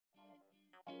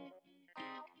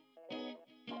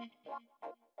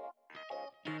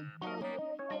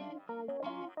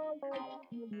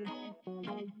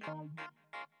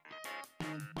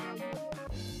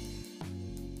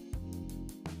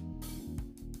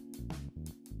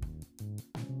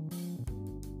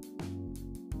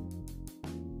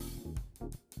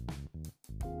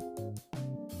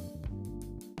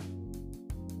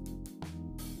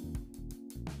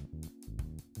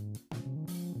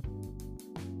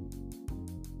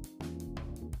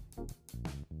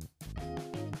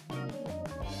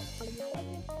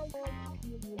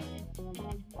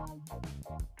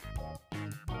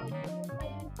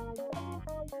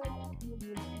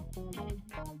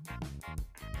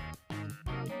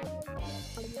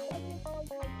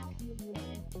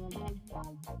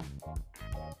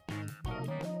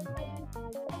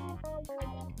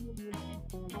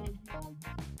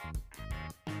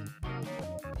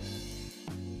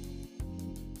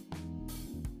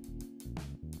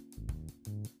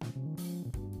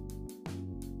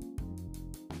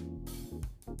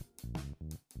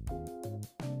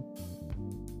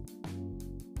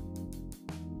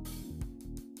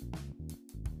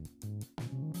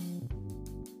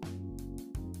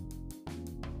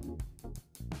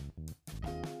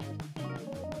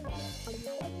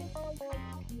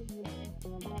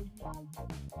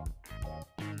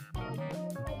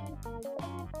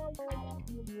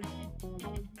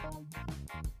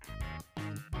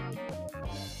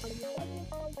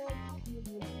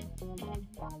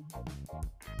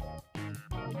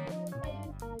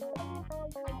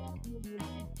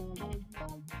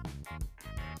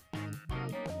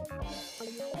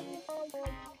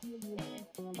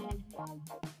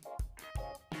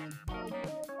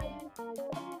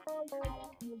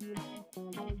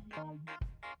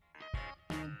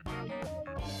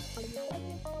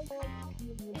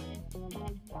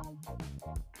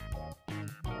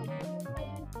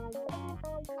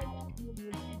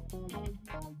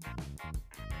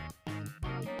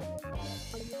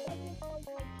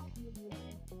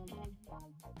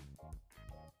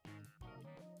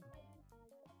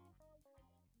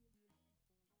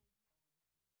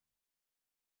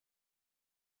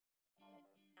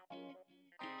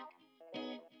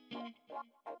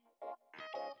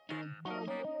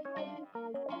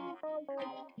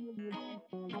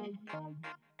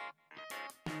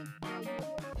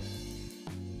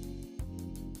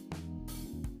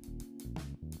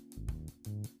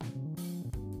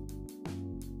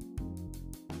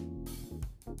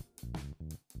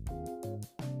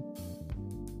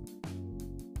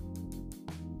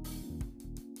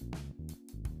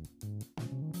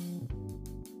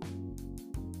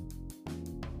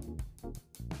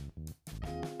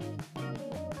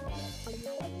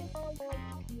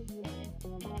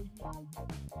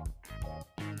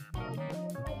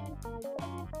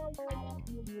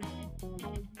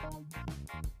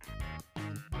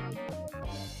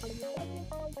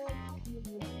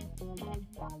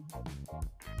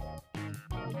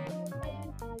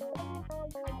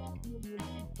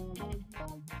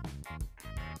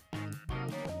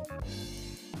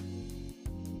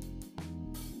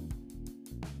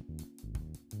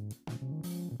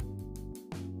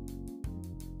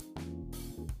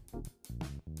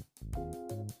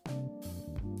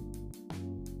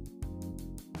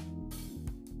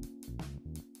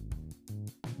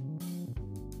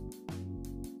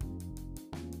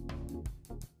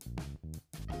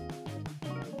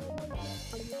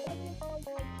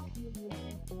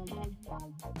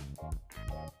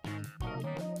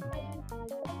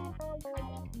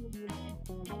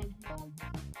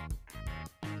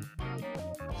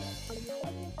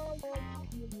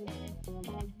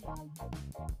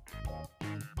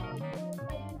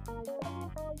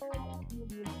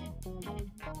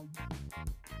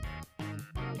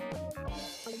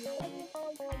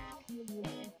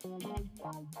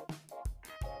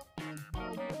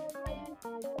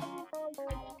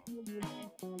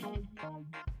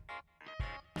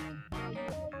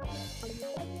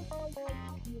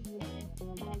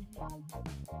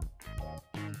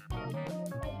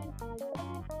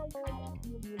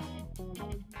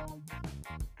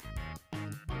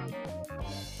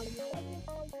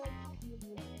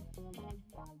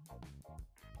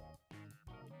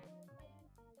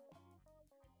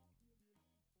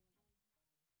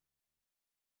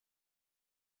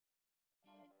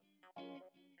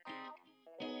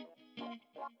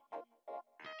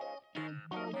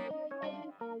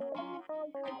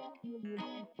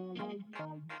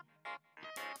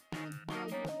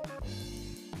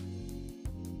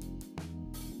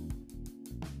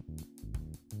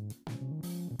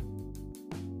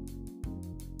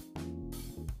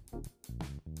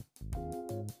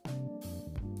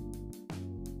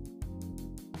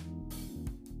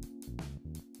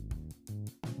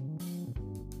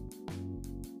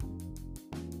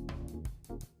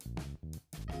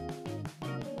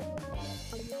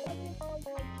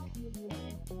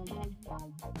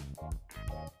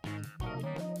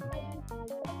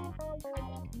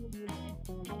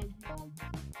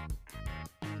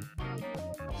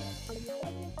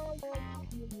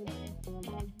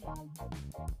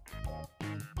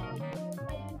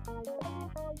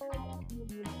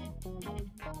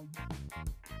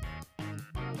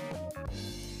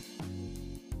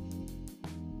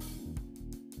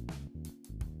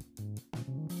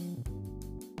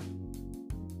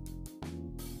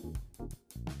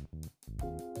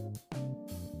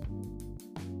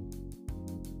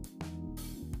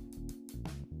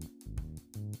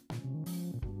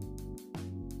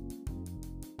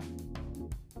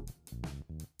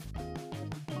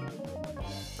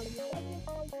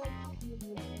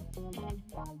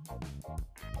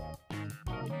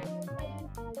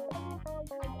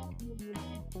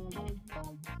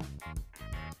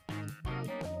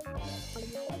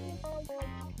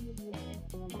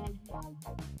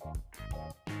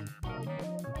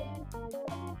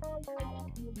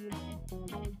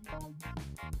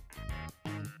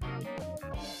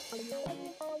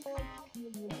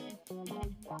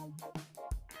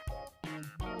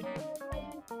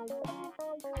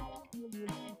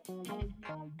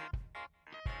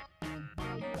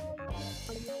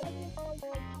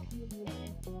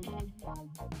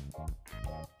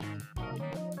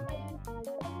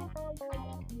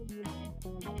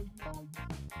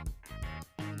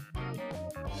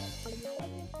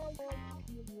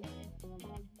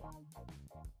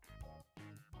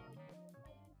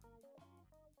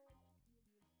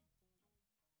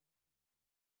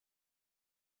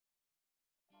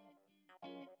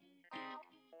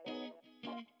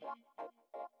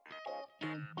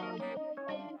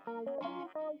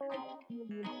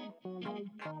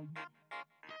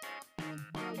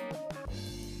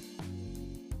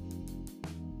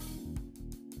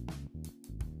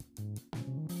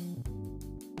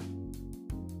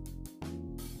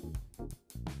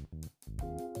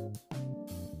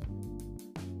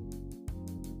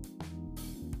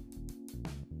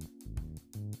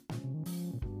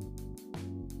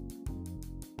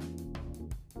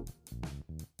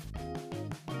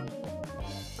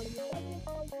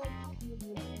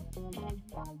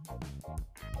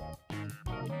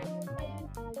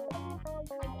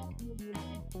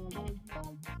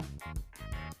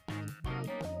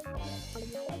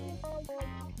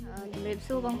Liệp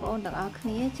xu bông ôn đặc áo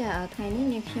khía chả ngày ní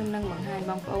nhưng khi nâng bằng hai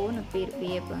bông ôn là bị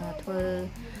thưa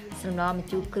sầm lo mà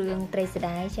chú cương tray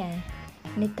đái chả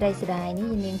ní tray đái ní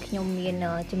nhưng khi nhom miên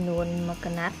chấm nuôn mà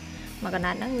cái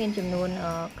nát nó miên chấm nuôn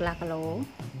lạc lỗ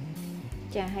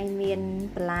chả hay miên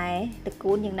plai tự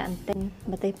cuốn những đạn tinh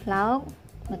mà tê plau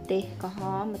mà tê có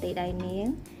hó mà tê đai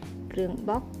miếng cương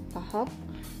bóc có hốc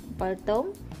bờ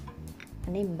tôm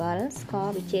anh em bớt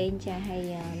có bị trên cha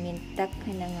hay miền tắc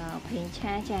hay là phiền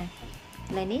cha cha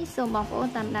lại ní xô bọc ôn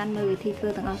tam đan mười thì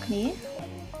thưa tầng ở khía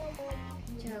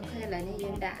cho khai lại ní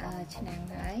dương đã nàng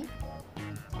ấy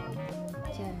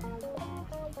cha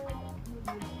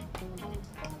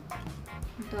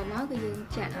tòa máu cái dương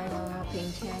chạ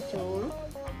phiền cha chỗ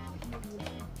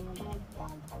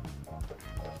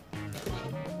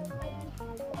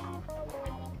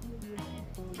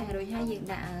cha rồi hai dương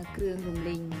đã cường vùng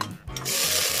đình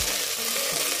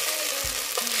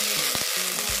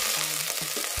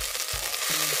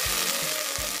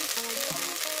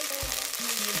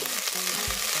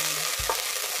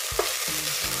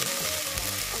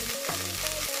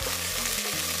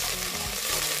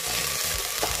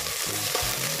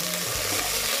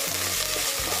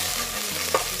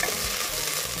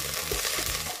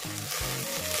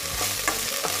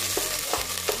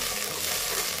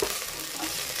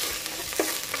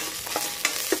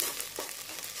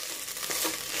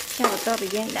cho bị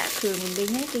gian đã cường mình đi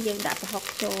nhé cái gian đã học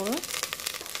chỗ đó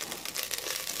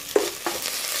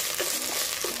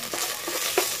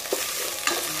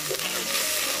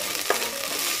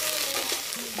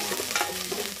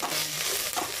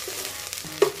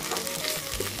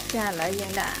cha lại gian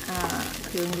đã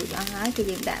cường được hái cái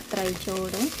gian đã tray chỗ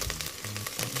đấy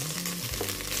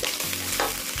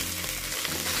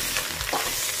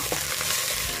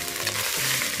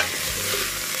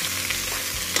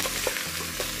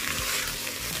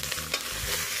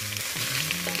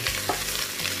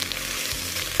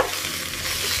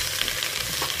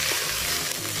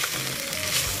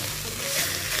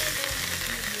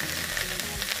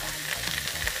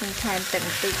thêm tình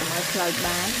tư của mọi lời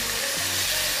bán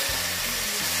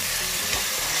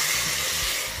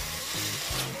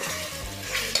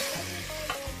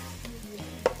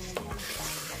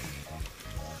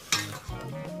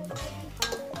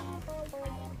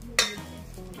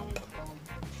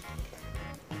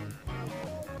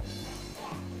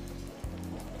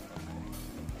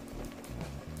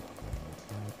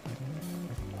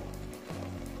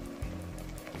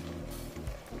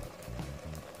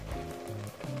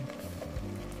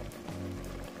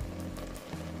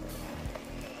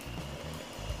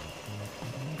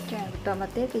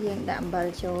tomato cái dương đạm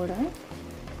bờ trồ đó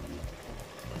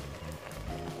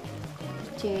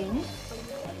chén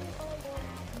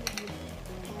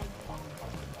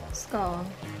score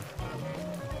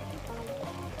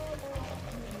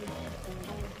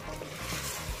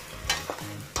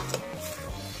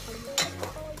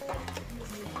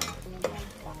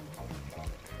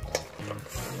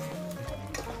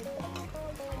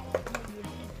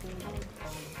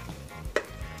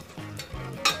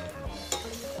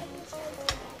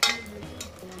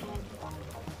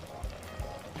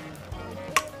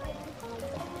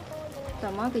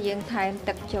tao mới cái dân thay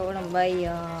tật chỗ làm bây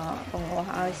còn ngồi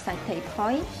hơi sạch thấy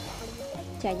khói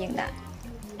cha dân đã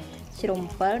trùng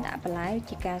bớt đã lái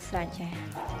chỉ ca sạch cha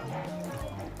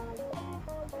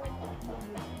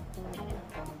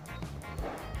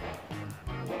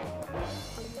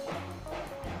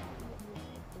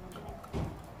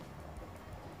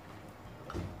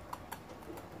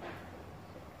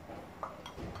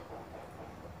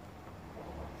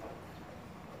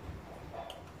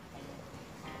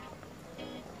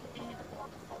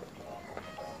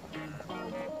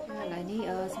ní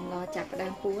xong lo chặt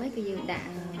đang cuối cái dương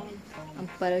đạn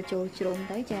bờ trôi trốn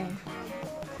tới cha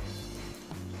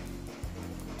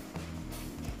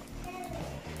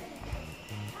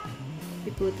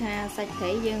bị bùa tha sạch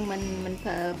thấy dương mình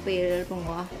phải về còn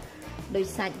ngọ đôi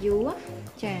sạch dúa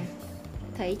cha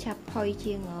thấy chập hơi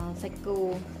chiên sạch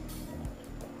cô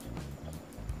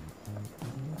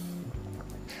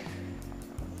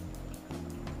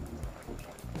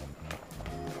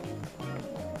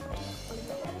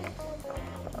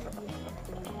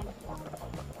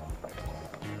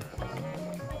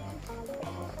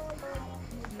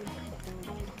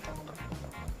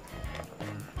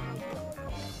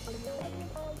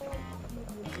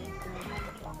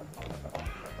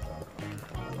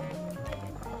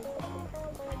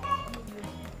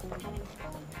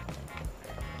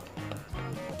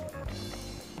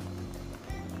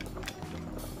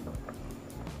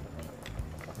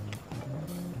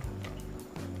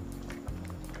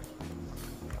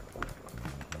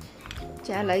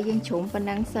ចាឥឡូវយើងជ្រុំប៉ុណ្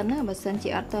ណឹងសិនណាបើសិនជា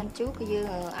អត់ទាន់ជូរគឺយើង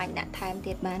អាចដាក់ថែម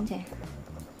ទៀតបានចា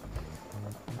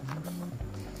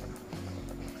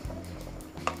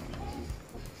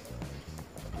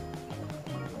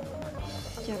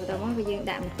ចាបន្តមកគឺយើង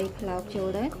ដាក់ម្ទេសប្លោកចូល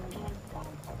ទៅ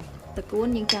តកួន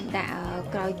យើងចាំដាក់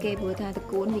ក្រោយគេព្រោះថាត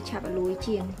កួនវាឆាប់ឲ្យលួយ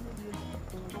ជាង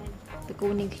តកួ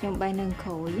ននេះខ្ញុំបែរនៅក្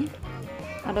រួយ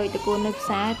អត់ដូចតកួននៅផ្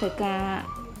សារត្រូវការ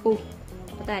ពុះ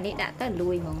តែនេះដាក់ទៅ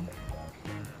លួយហ្មង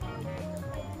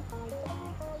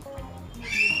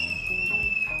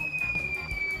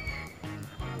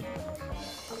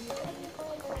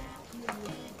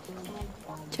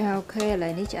ចាអូខេឥឡូ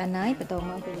វនេះឆ្អិនហើយបន្តម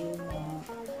កគឺយើង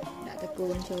ដាក់តកួ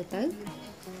នចូលទៅ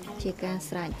ជាការ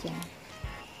ស្រេចចា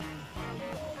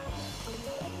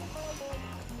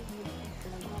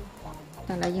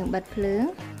ឥឡូវយើងបិទភ្លើង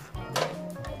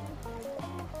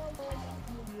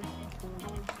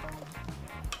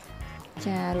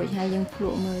ចារួចហើយយើងភ្ល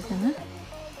ក់មើលទៅណា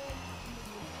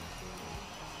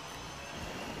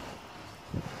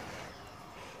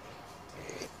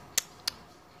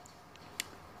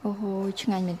អូហូឆ្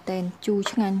ងាញ់មែនតើជូរ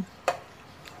ឆ្ងាញ់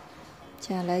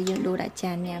ចាឥឡូវយើងដួសដាក់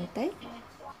ចានញ៉ាំទៅ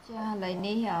ចាឥឡូវ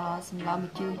នេះសម្លម្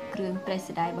ជូរគ្រឿងត្រេះស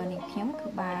ដៃរបស់នាងខ្ញុំគឺ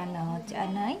បានឆ្អិន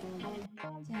ហើយ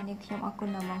ចានាងខ្ញុំអរគុណ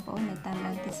ដល់បងប្អូនដែលតាម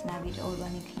ដានទស្សនាវីដេអូរប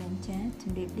ស់នាងខ្ញុំចាជ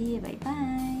ម្រាបលាបាយបា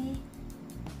យ